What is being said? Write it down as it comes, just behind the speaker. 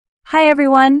Hi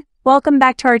everyone, welcome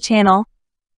back to our channel.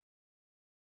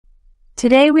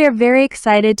 Today we are very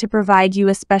excited to provide you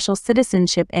a special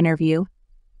citizenship interview.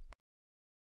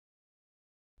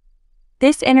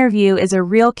 This interview is a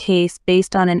real case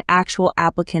based on an actual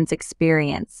applicant's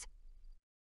experience.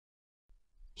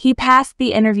 He passed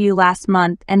the interview last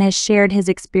month and has shared his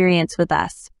experience with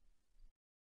us.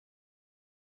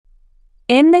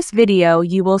 In this video,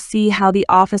 you will see how the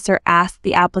officer asked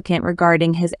the applicant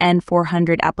regarding his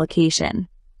N400 application.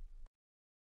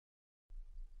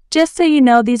 Just so you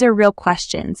know, these are real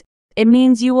questions. It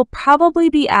means you will probably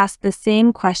be asked the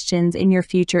same questions in your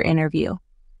future interview.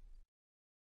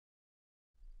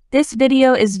 This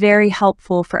video is very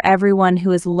helpful for everyone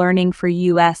who is learning for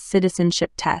U.S.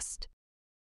 Citizenship Test.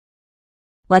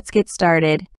 Let's get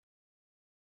started.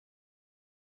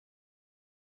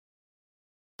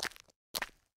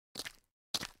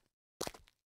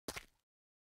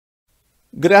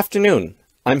 Good afternoon.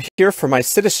 I'm here for my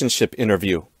citizenship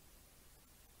interview.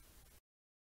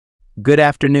 Good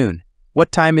afternoon.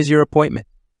 What time is your appointment?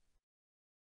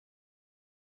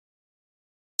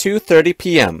 2:30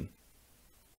 p.m.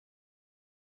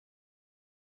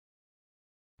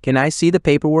 Can I see the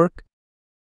paperwork?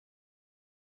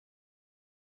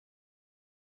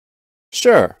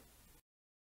 Sure.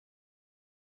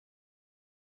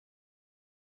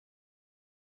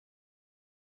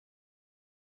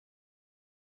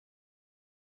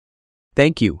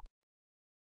 Thank you.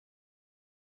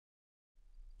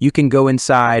 You can go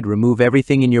inside, remove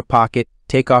everything in your pocket,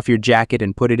 take off your jacket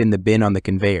and put it in the bin on the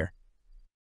conveyor.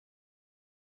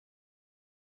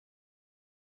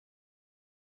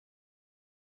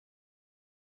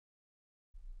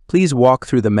 Please walk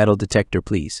through the metal detector,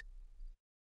 please.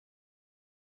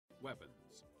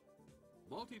 Weapons.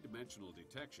 Multidimensional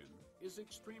detection is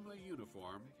extremely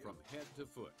uniform from head to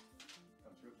foot.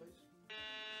 Come through, please.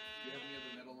 Do you have any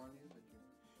other metal on you?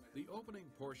 The opening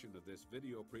portion of this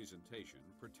video presentation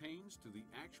pertains to the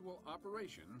actual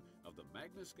operation of the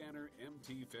MagnaScanner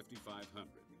MT5500.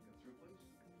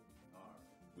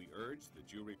 We urge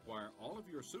that you require all of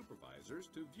your supervisors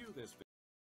to view this video.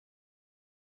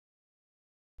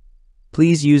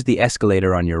 Please use the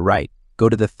escalator on your right. Go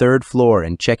to the 3rd floor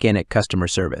and check in at customer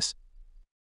service.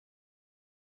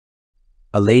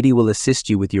 A lady will assist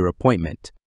you with your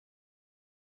appointment.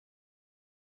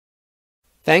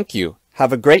 Thank you.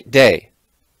 Have a great day.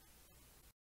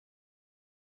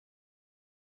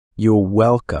 You're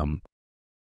welcome.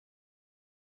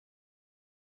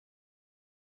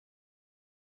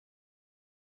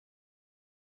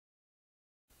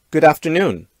 Good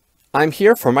afternoon. I'm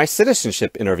here for my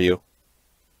citizenship interview.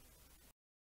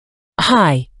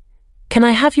 Hi. Can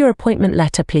I have your appointment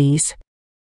letter, please?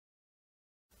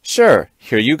 Sure,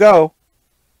 here you go.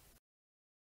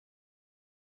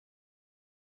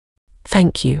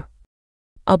 Thank you.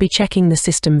 I'll be checking the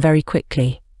system very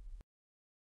quickly.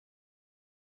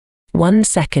 1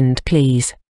 second,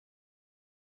 please.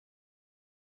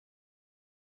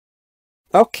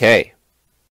 Okay.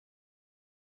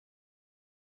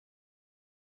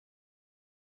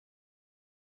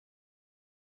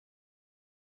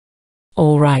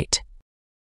 All right.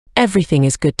 Everything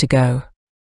is good to go.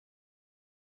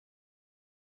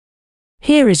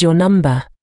 Here is your number.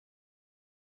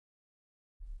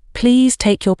 Please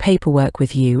take your paperwork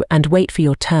with you and wait for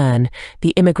your turn.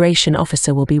 The immigration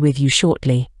officer will be with you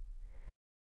shortly.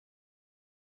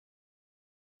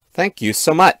 Thank you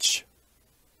so much.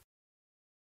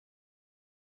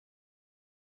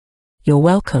 You're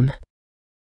welcome.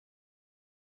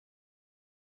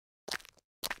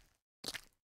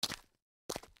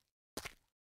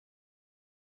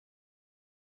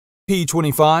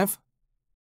 P25?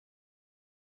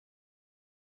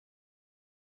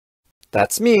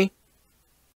 That's me.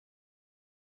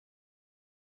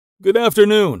 Good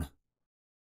afternoon.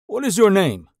 What is your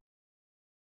name?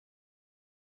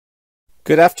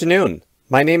 Good afternoon.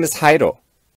 My name is Heido.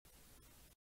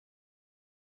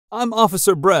 I'm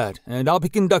Officer Brad, and I'll be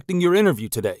conducting your interview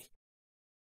today.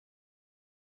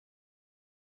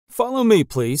 Follow me,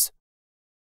 please.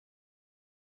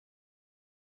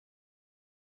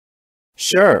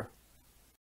 Sure.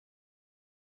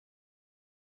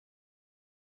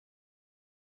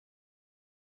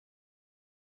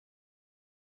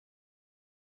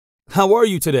 How are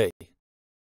you today?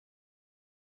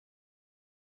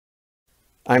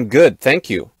 I'm good, thank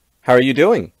you. How are you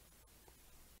doing?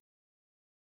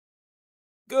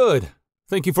 Good.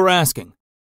 Thank you for asking.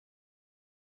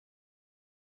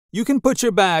 You can put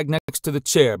your bag next to the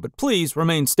chair, but please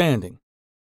remain standing.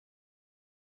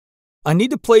 I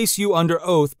need to place you under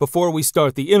oath before we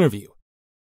start the interview.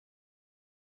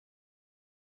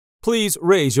 Please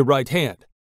raise your right hand.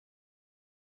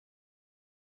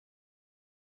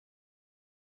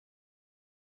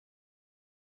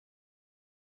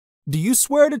 Do you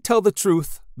swear to tell the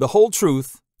truth, the whole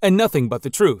truth, and nothing but the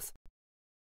truth?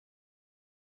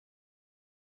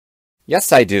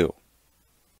 Yes, I do.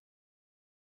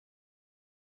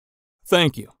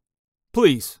 Thank you.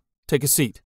 Please, take a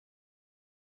seat.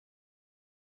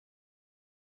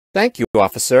 Thank you,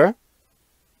 officer.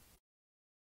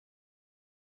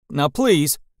 Now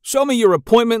please, show me your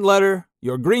appointment letter,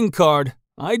 your green card,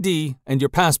 ID, and your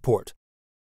passport.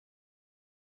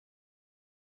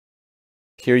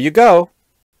 Here you go.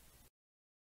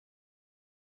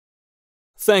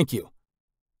 Thank you.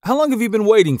 How long have you been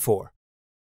waiting for?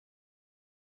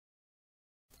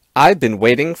 I've been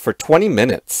waiting for 20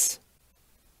 minutes.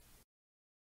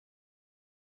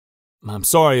 I'm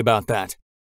sorry about that.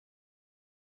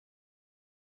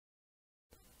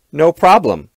 No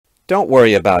problem. Don't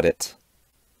worry about it.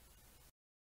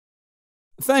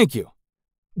 Thank you.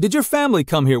 Did your family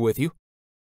come here with you?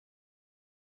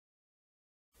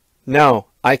 No,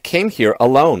 I came here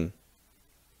alone.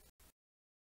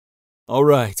 All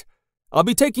right. I'll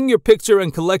be taking your picture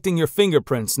and collecting your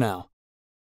fingerprints now.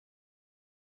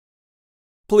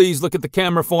 Please look at the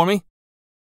camera for me.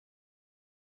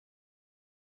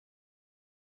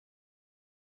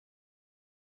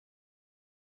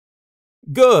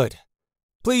 Good.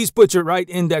 Please put your right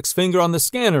index finger on the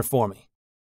scanner for me.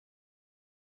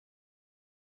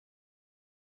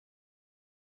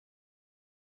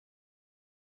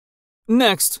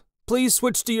 Next, please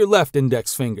switch to your left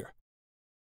index finger.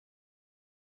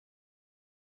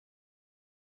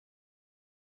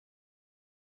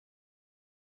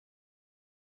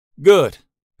 Good.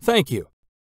 Thank you.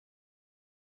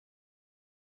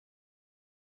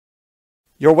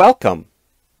 You're welcome.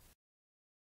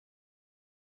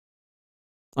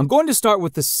 I'm going to start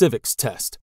with the civics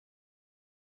test.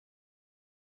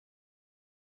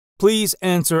 Please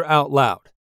answer out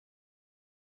loud.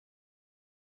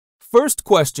 First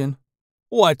question,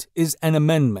 what is an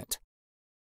amendment?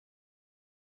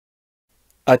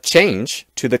 A change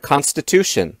to the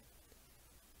Constitution.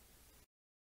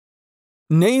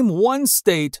 Name one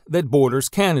state that borders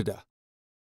Canada.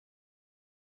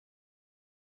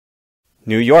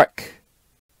 New York.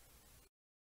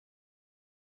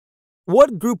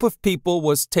 What group of people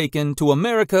was taken to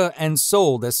America and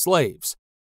sold as slaves?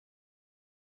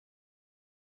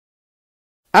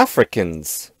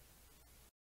 Africans.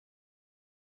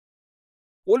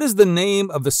 What is the name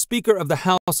of the Speaker of the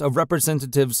House of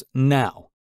Representatives now?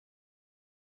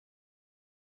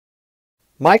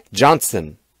 Mike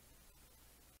Johnson.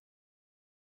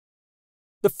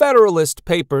 The Federalist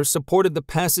Papers supported the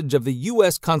passage of the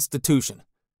U.S. Constitution.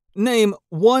 Name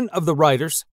one of the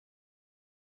writers.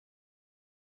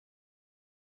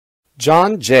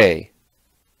 John Jay.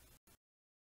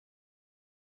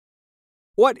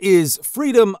 What is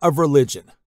freedom of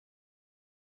religion?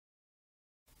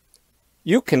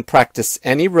 You can practice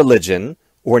any religion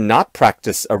or not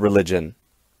practice a religion.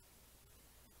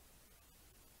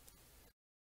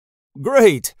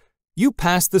 Great! You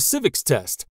passed the civics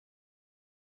test.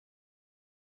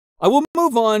 I will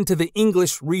move on to the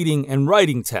English reading and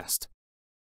writing test.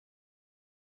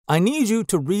 I need you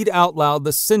to read out loud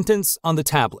the sentence on the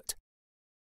tablet.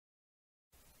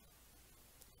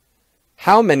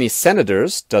 How many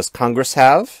senators does Congress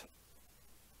have?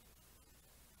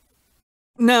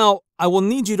 Now, I will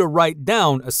need you to write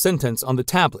down a sentence on the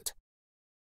tablet.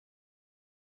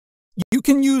 You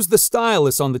can use the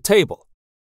stylus on the table.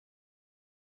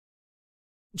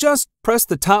 Just press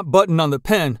the top button on the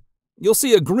pen. You'll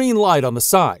see a green light on the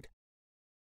side.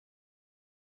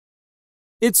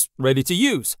 It's ready to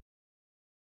use.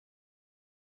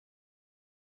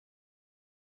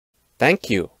 Thank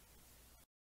you.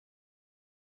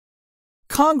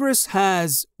 Congress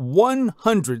has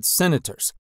 100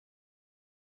 senators.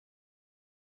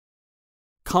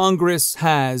 Congress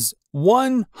has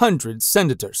 100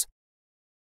 senators.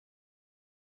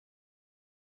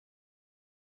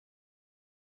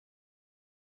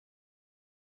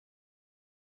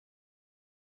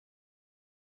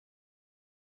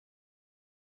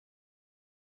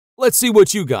 Let's see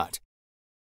what you got.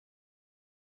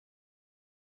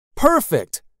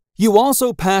 Perfect! You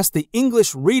also passed the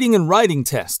English reading and writing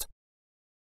test.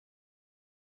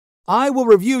 I will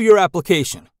review your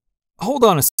application. Hold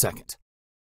on a second.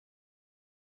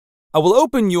 I will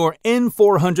open your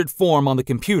N400 form on the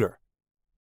computer.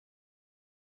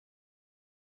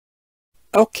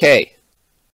 Okay.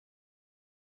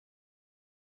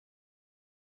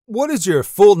 What is your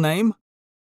full name?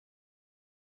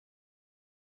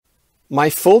 My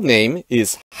full name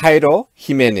is Jairo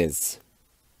Jimenez.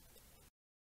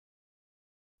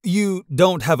 You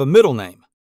don't have a middle name.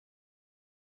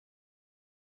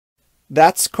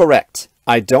 That's correct.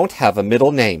 I don't have a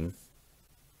middle name.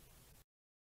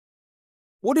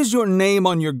 What is your name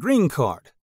on your green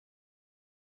card?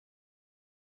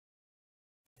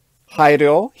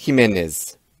 Jairo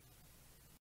Jimenez.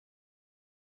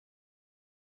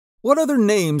 What other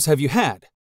names have you had?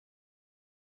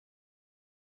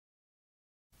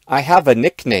 I have a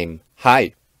nickname,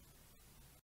 Hi.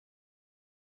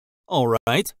 All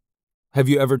right. Have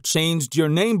you ever changed your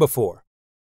name before?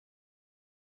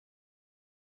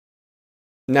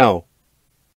 No.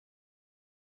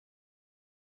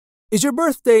 Is your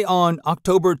birthday on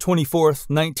October 24th,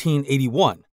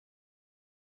 1981?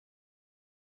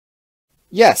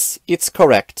 Yes, it's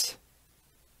correct.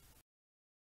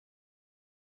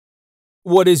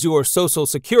 What is your social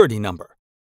security number?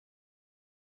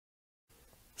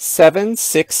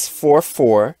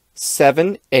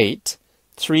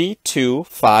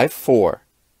 7644783254.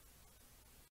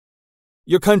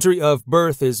 Your country of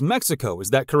birth is Mexico, is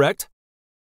that correct?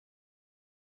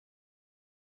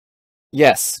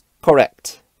 Yes,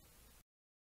 correct.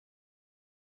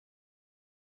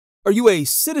 Are you a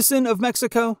citizen of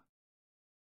Mexico?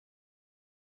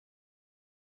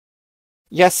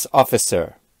 Yes,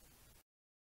 officer.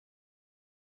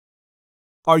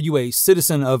 Are you a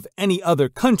citizen of any other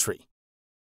country?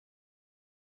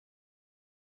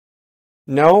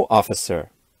 No,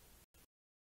 officer.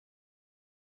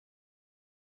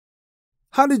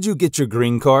 How did you get your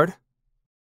green card?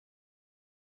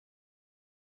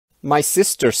 My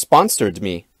sister sponsored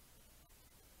me.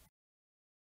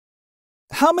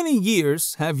 How many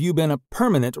years have you been a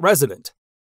permanent resident?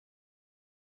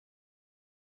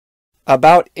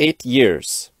 About 8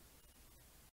 years.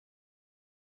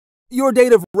 Your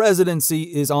date of residency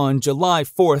is on July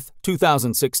 4th,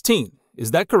 2016. Is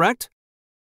that correct?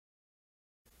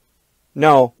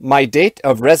 No, my date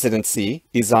of residency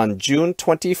is on June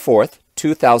 24th,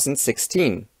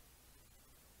 2016.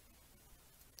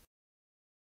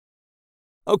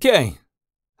 Okay.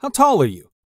 How tall are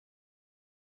you?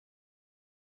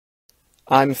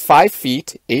 I'm 5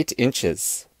 feet 8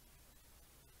 inches.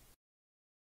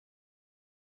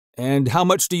 And how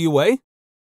much do you weigh?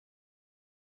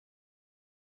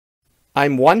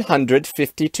 I'm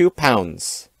 152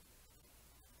 pounds.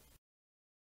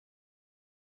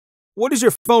 What is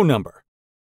your phone number?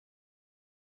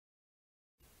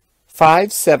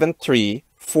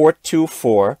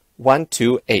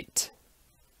 573-424-128.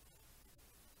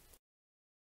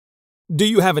 Do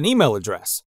you have an email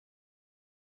address?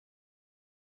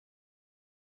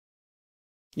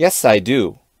 Yes, I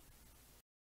do.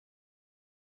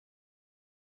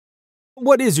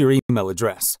 What is your email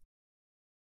address?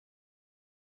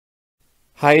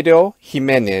 Jairo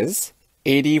Jimenez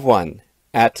 81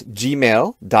 at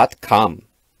gmail.com.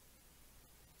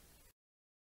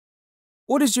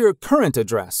 What is your current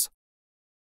address?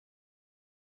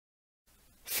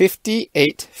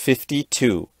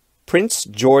 5852 Prince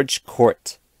George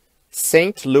Court,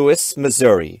 St. Louis,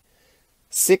 Missouri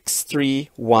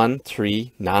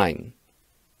 63139.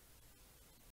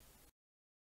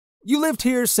 You lived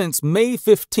here since May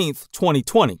 15th,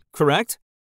 2020, correct?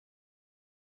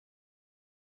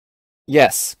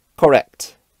 Yes,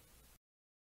 correct.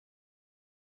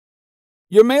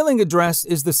 Your mailing address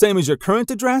is the same as your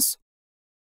current address?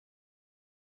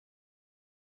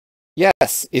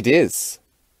 Yes, it is.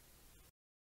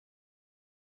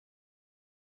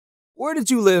 Where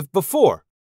did you live before?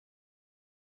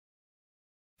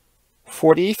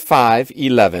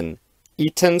 4511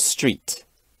 Eaton Street,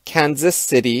 Kansas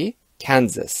City,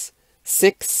 Kansas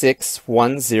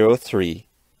 66103.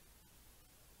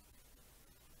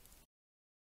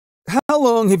 How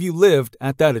long have you lived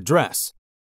at that address?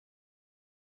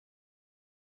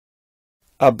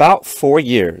 About 4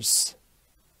 years.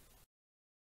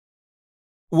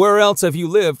 Where else have you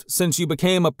lived since you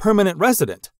became a permanent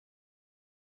resident?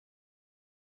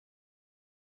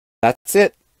 That's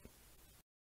it.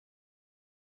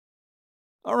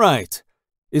 All right.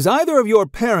 Is either of your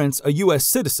parents a U.S.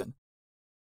 citizen?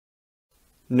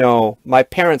 No, my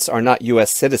parents are not U.S.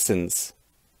 citizens.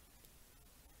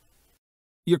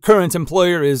 Your current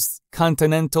employer is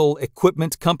Continental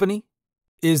Equipment Company?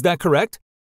 Is that correct?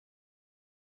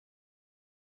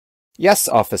 Yes,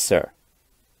 officer.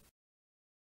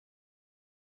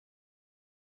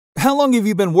 How long have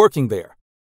you been working there?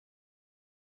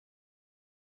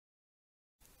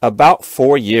 About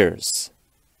 4 years.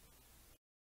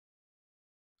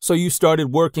 So you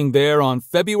started working there on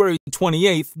February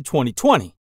 28th,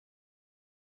 2020.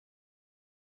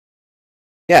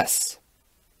 Yes.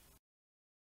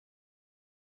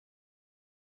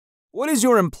 What is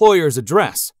your employer's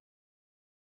address?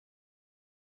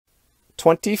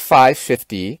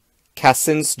 2550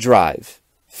 Cassins Drive,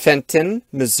 Fenton,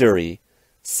 Missouri,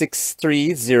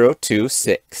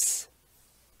 63026.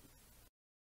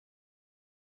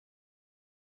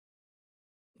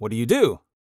 What do you do?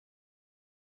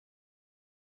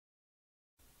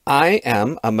 I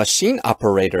am a machine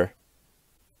operator.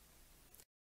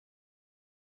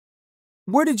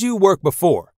 Where did you work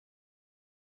before?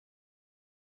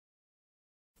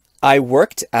 I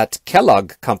worked at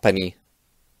Kellogg Company.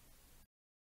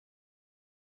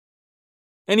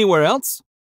 Anywhere else?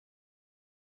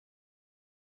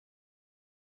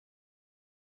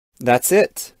 That's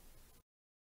it.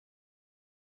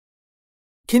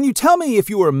 Can you tell me if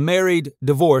you were married,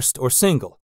 divorced, or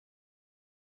single?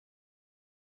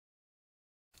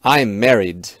 I'm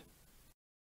married.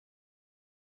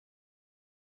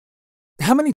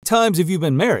 How many times have you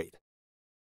been married?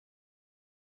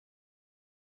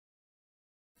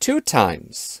 2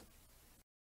 times.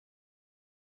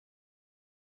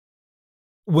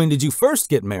 When did you first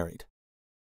get married?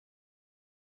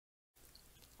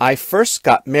 I first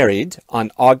got married on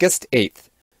August 8th,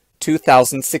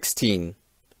 2016.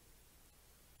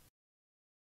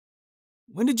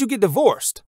 When did you get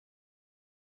divorced?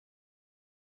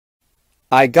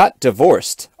 I got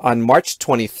divorced on March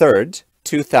 23rd,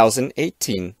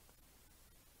 2018.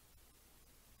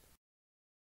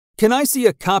 Can I see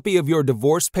a copy of your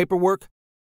divorce paperwork?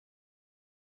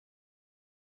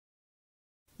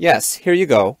 Yes, here you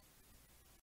go.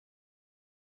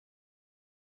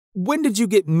 When did you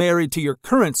get married to your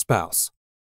current spouse?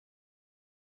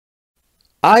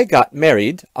 I got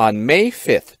married on May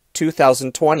 5th,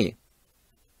 2020.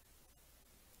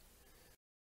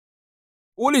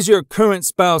 What is your current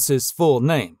spouse's full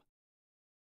name?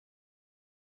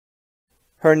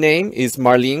 Her name is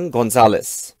Marlene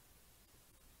Gonzalez.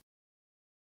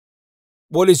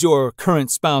 What is your current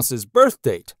spouse's birth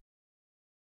date?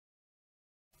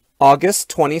 August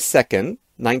 22nd,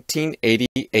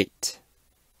 1988.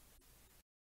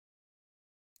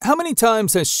 How many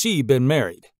times has she been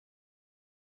married?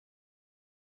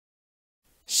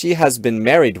 She has been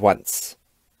married once.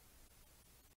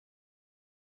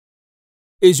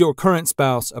 Is your current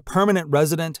spouse a permanent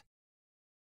resident?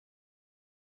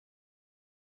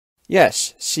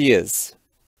 Yes, she is.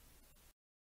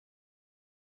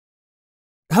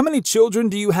 How many children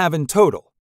do you have in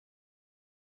total?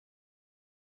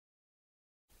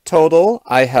 Total,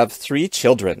 I have 3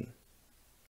 children.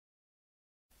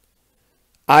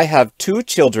 I have 2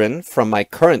 children from my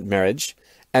current marriage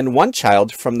and 1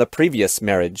 child from the previous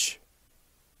marriage.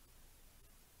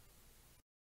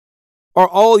 Are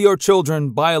all your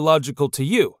children biological to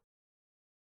you?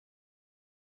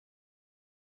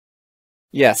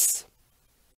 Yes.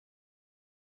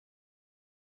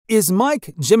 Is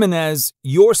Mike Jimenez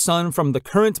your son from the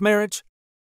current marriage?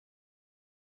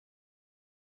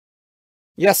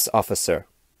 Yes, officer.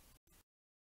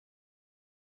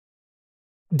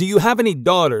 Do you have any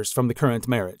daughters from the current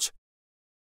marriage?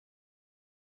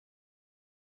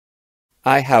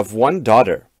 I have 1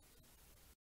 daughter.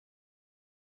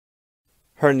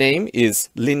 Her name is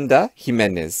Linda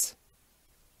Jimenez.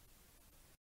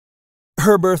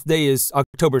 Her birthday is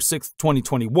October 6,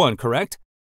 2021, correct?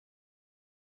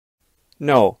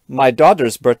 No, my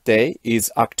daughter's birthday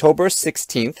is October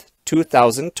 16th,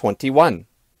 2021.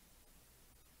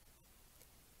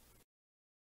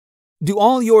 Do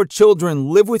all your children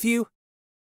live with you?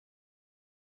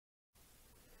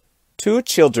 2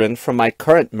 children from my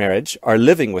current marriage are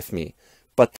living with me,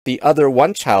 but the other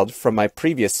 1 child from my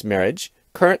previous marriage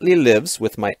currently lives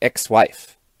with my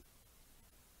ex-wife.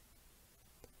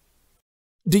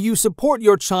 Do you support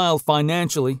your child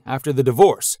financially after the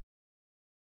divorce?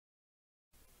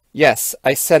 Yes,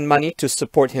 I send money to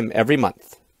support him every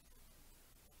month.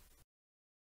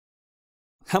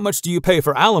 How much do you pay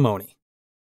for alimony?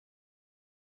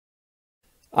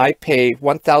 I pay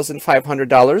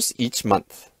 $1,500 each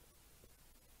month.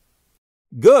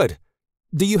 Good.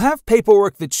 Do you have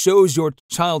paperwork that shows your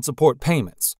child support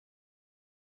payments?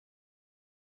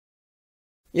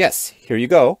 Yes, here you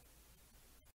go.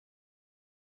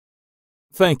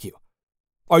 Thank you.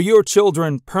 Are your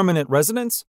children permanent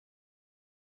residents?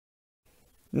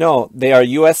 No, they are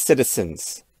U.S.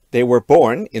 citizens. They were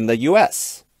born in the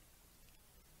U.S.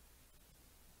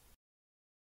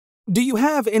 Do you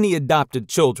have any adopted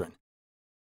children?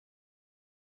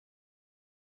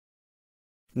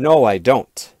 No, I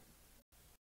don't.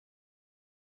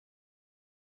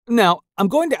 Now, I'm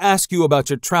going to ask you about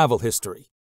your travel history.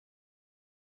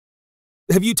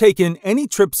 Have you taken any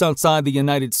trips outside the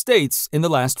United States in the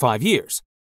last 5 years?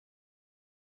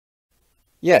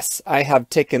 Yes, I have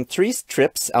taken 3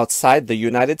 trips outside the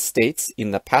United States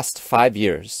in the past 5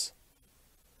 years.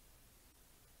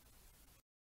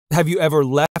 Have you ever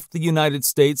left the United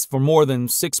States for more than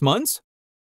 6 months?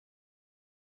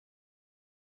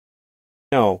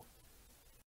 No.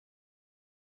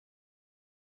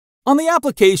 On the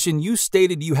application, you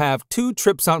stated you have 2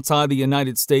 trips outside the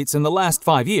United States in the last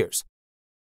 5 years.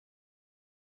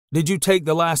 Did you take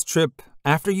the last trip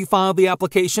after you filed the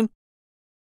application?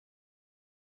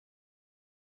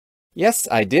 Yes,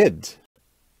 I did.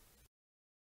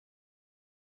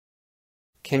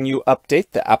 Can you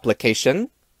update the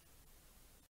application?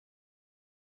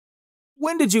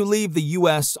 When did you leave the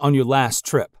U.S. on your last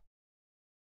trip?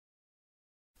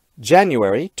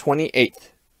 January 28th,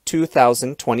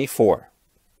 2024.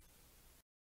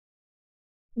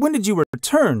 When did you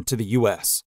return to the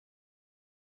U.S.?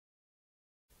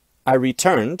 I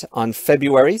returned on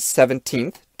February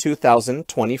 17th,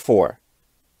 2024.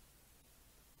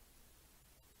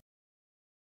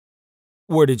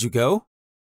 Where did you go?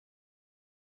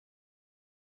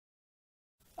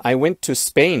 I went to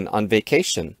Spain on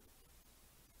vacation.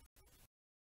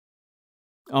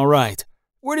 All right.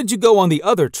 Where did you go on the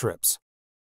other trips?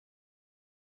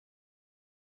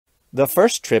 The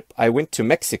first trip I went to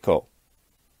Mexico.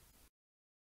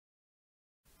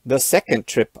 The second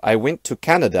trip I went to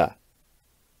Canada.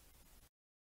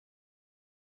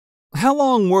 How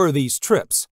long were these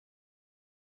trips?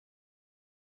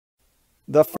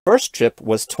 The first trip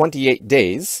was 28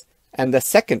 days, and the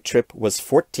second trip was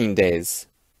 14 days.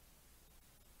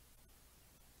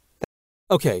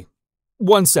 Okay,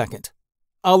 1 second.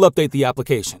 I'll update the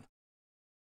application.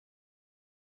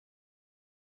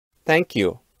 Thank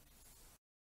you.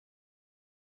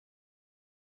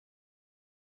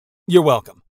 You're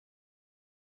welcome.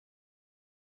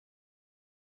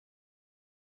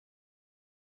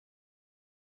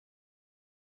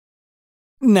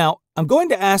 Now, I'm going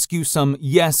to ask you some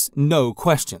yes/no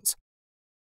questions.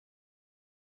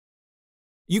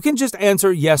 You can just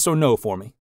answer yes or no for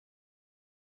me.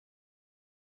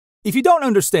 If you don't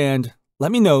understand,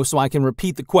 let me know so I can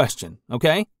repeat the question,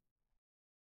 okay?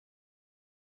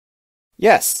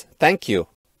 Yes, thank you.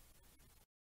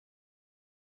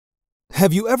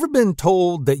 Have you ever been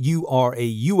told that you are a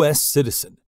U.S.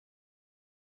 citizen?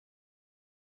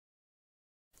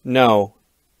 No.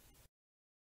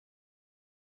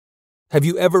 Have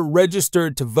you ever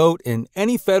registered to vote in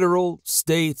any federal,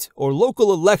 state, or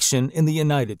local election in the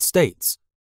United States?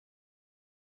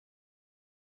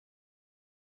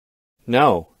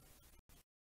 No.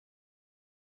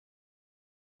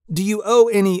 Do you owe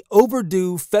any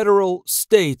overdue federal,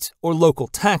 state, or local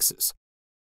taxes?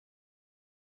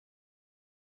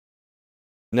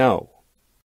 No.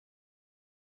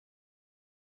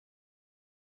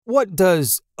 What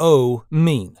does owe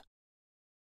mean?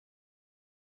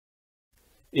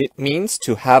 It means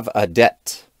to have a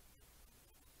debt.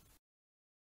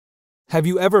 Have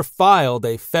you ever filed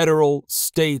a federal,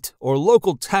 state, or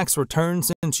local tax return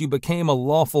since you became a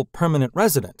lawful permanent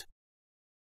resident?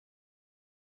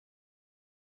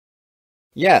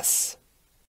 Yes.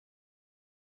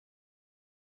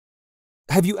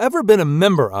 Have you ever been a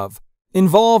member of,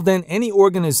 involved in any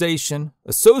organization,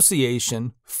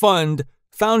 association, fund,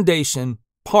 foundation,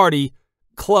 party,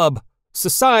 club,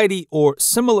 society, or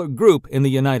similar group in the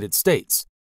United States?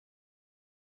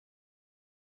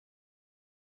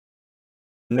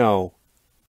 No.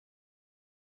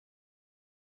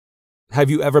 Have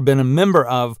you ever been a member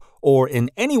of or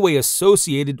in any way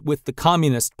associated with the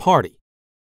Communist Party?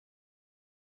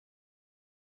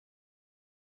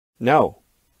 No.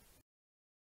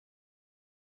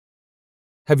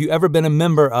 Have you ever been a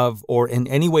member of or in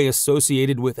any way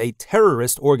associated with a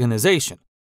terrorist organization?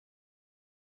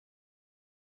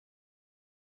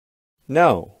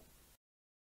 No.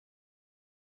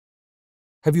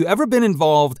 Have you ever been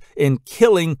involved in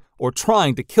killing or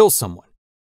trying to kill someone?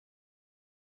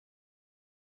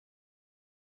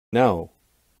 No.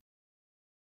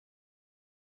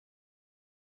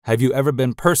 Have you ever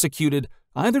been persecuted,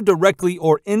 either directly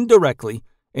or indirectly,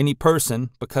 any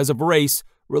person because of race,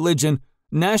 religion,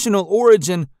 national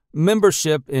origin,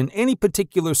 membership in any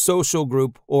particular social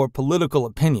group or political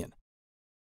opinion?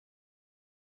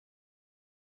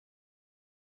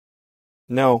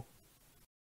 No.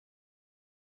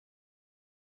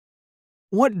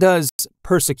 What does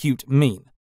persecute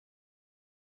mean?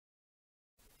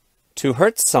 To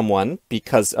hurt someone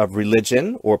because of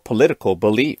religion or political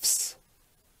beliefs.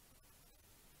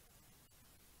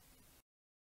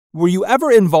 Were you ever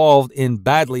involved in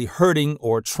badly hurting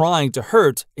or trying to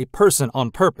hurt a person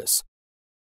on purpose?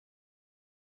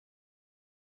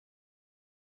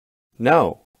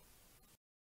 No.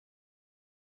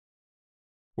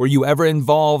 Were you ever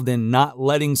involved in not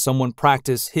letting someone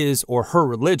practice his or her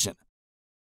religion?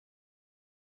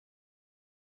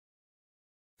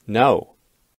 No.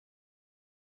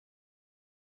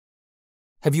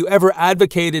 Have you ever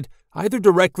advocated, either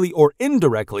directly or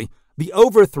indirectly, the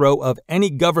overthrow of any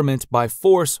government by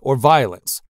force or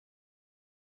violence?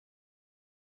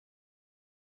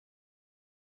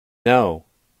 No.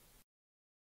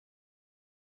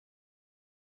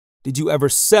 Did you ever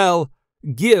sell,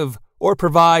 give, or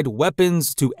provide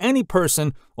weapons to any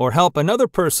person or help another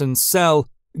person sell,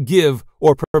 give,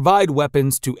 or provide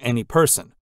weapons to any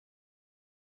person?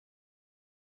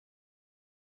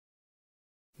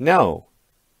 No.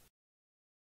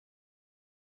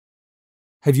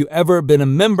 Have you ever been a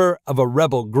member of a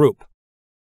rebel group?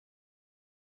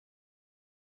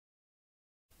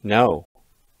 No.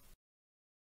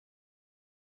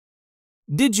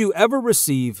 Did you ever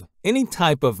receive any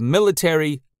type of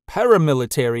military,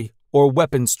 paramilitary, or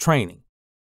weapons training?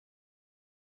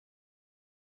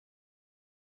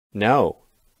 No.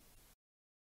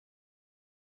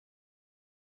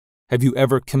 Have you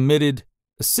ever committed,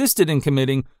 assisted in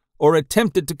committing, or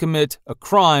attempted to commit a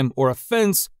crime or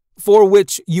offense for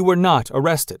which you were not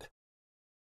arrested?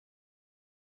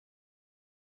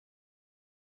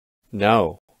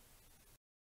 No.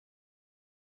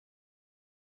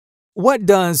 What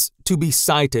does to be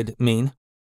cited mean?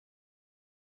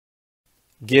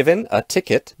 Given a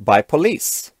ticket by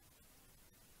police.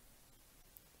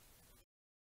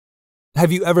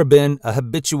 Have you ever been a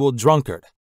habitual drunkard?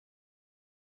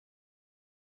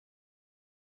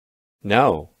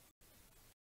 No.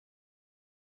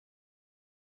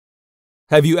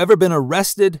 Have you ever been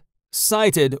arrested,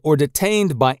 cited, or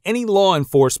detained by any law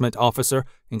enforcement officer,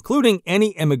 including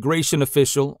any immigration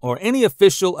official or any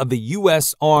official of the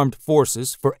U.S. Armed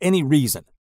Forces, for any reason?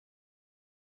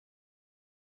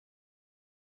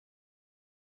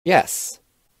 Yes.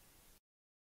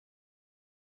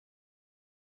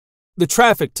 The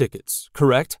traffic tickets,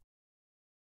 correct?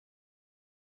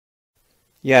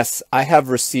 Yes, I have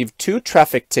received 2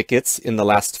 traffic tickets in the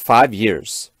last 5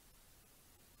 years.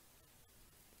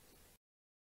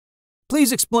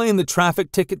 Please explain the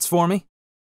traffic tickets for me.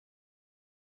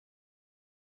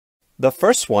 The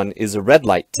first one is a red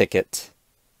light ticket.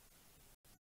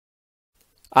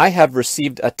 I have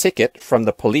received a ticket from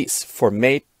the police for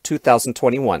May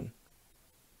 2021.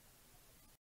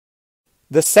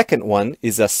 The second one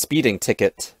is a speeding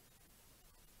ticket.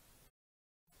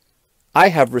 I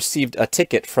have received a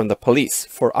ticket from the police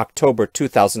for October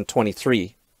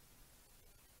 2023.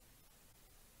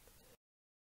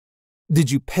 Did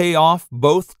you pay off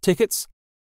both tickets?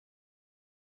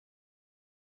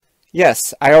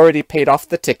 Yes, I already paid off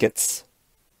the tickets.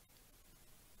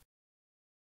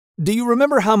 Do you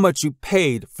remember how much you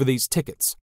paid for these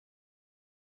tickets?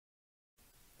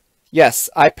 Yes,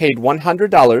 I paid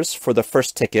 $100 for the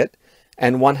first ticket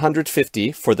and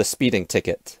 $150 for the speeding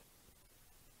ticket.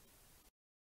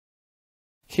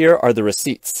 Here are the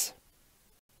receipts.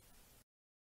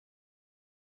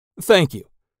 Thank you.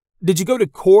 Did you go to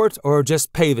court or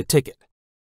just pay the ticket?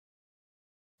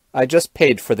 I just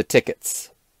paid for the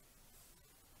tickets.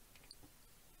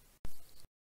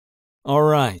 All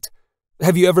right.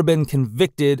 Have you ever been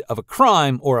convicted of a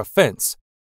crime or offense?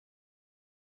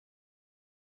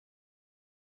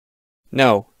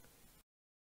 No.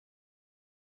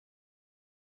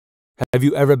 Have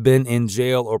you ever been in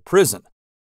jail or prison?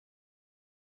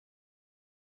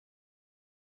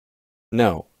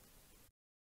 No.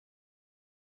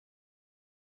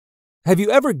 Have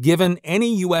you ever given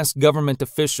any U.S. government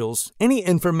officials any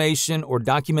information or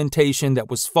documentation that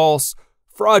was false,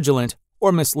 fraudulent,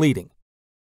 or misleading?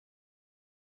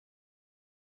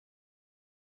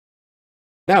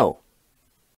 No.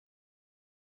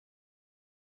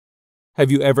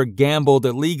 Have you ever gambled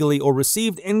illegally or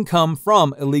received income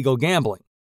from illegal gambling?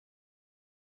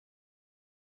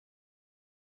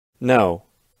 No.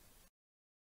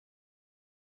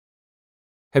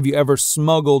 Have you ever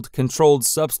smuggled controlled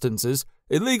substances,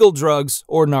 illegal drugs,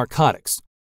 or narcotics?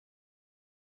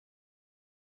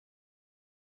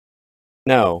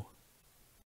 No.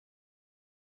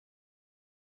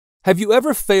 Have you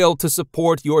ever failed to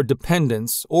support your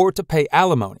dependents or to pay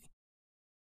alimony?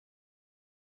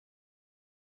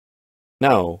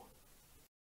 No.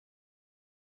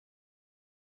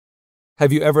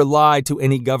 Have you ever lied to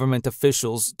any government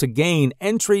officials to gain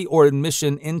entry or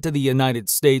admission into the United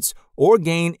States or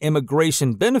gain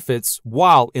immigration benefits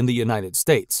while in the United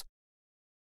States?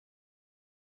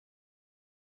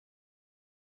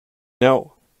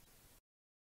 No.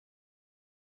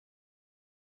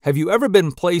 Have you ever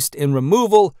been placed in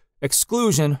removal,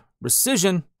 exclusion,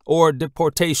 rescission, or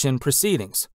deportation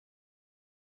proceedings?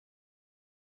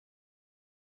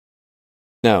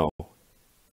 No.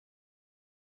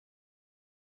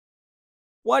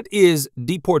 What is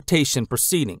deportation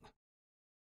proceeding?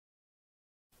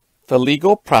 The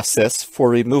legal process for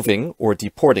removing or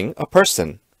deporting a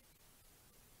person.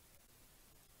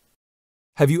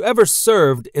 Have you ever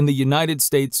served in the United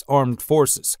States Armed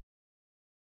Forces?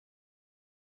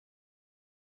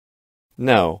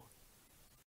 No.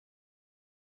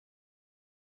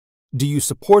 Do you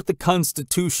support the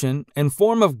Constitution and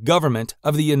form of government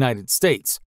of the United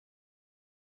States?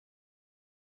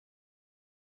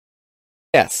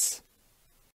 Yes.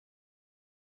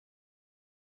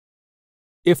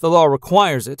 If the law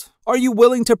requires it, are you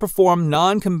willing to perform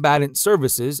non-combatant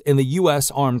services in the U.S.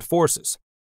 Armed Forces?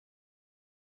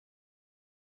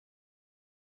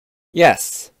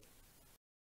 Yes.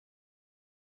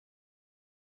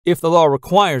 If the law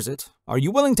requires it, are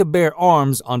you willing to bear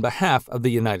arms on behalf of the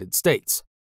United States?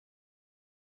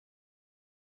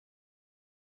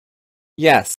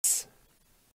 Yes.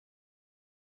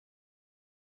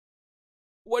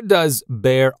 What does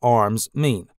bear arms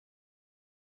mean?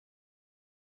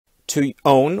 To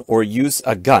own or use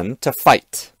a gun to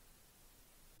fight.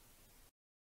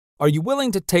 Are you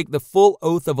willing to take the full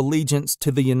oath of allegiance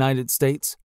to the United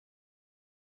States?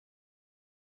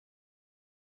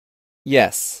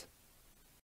 Yes.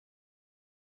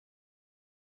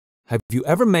 Have you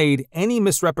ever made any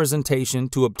misrepresentation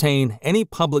to obtain any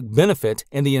public benefit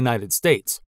in the United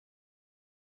States?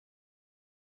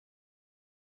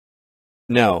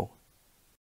 No.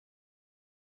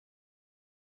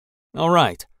 All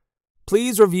right.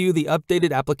 Please review the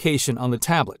updated application on the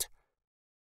tablet.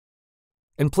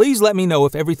 And please let me know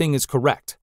if everything is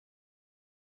correct.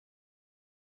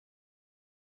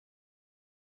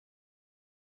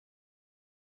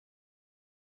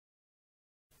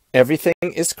 Everything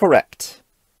is correct.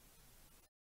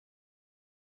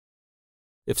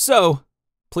 If so,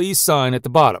 please sign at the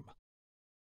bottom.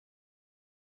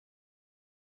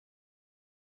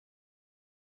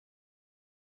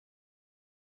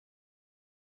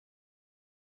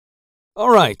 All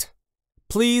right.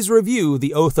 Please review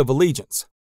the oath of allegiance.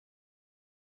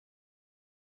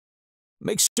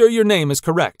 Make sure your name is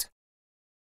correct.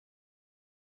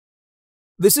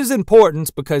 This is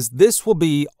important because this will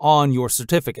be on your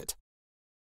certificate.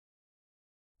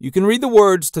 You can read the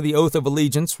words to the oath of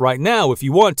allegiance right now if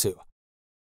you want to.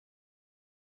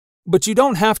 But you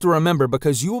don't have to remember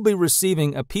because you will be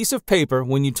receiving a piece of paper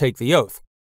when you take the oath.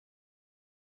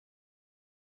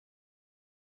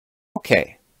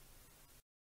 Okay.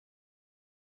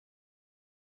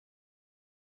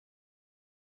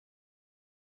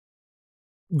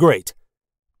 Great.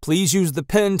 Please use the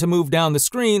pen to move down the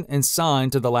screen and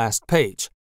sign to the last page.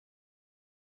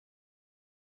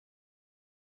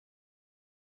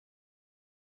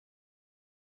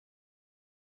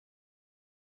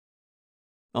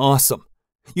 Awesome.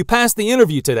 You passed the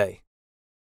interview today.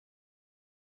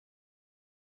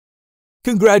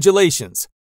 Congratulations.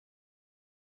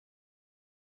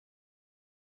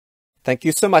 Thank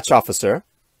you so much, officer.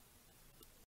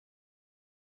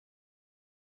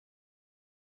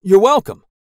 You're welcome.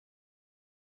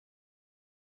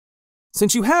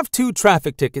 Since you have 2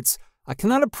 traffic tickets, I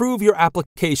cannot approve your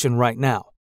application right now.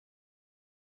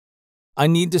 I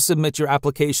need to submit your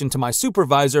application to my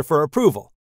supervisor for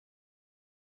approval.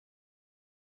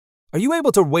 Are you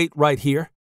able to wait right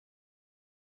here?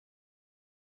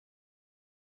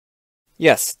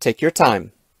 Yes, take your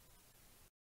time.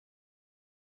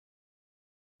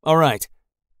 All right.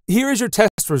 Here is your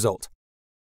test result.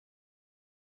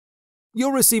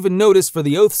 You'll receive a notice for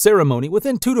the oath ceremony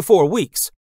within 2 to 4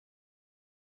 weeks.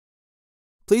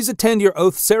 Please attend your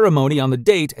oath ceremony on the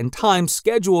date and time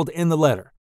scheduled in the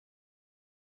letter.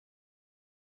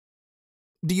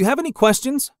 Do you have any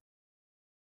questions?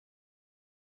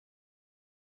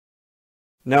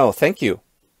 No, thank you.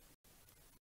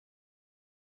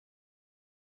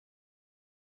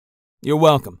 You're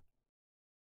welcome.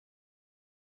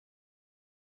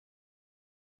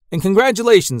 And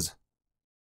congratulations.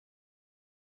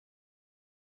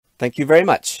 Thank you very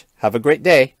much. Have a great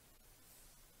day.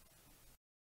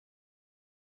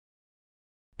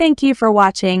 Thank you for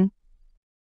watching.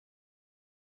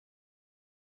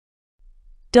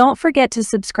 Don't forget to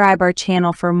subscribe our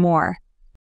channel for more.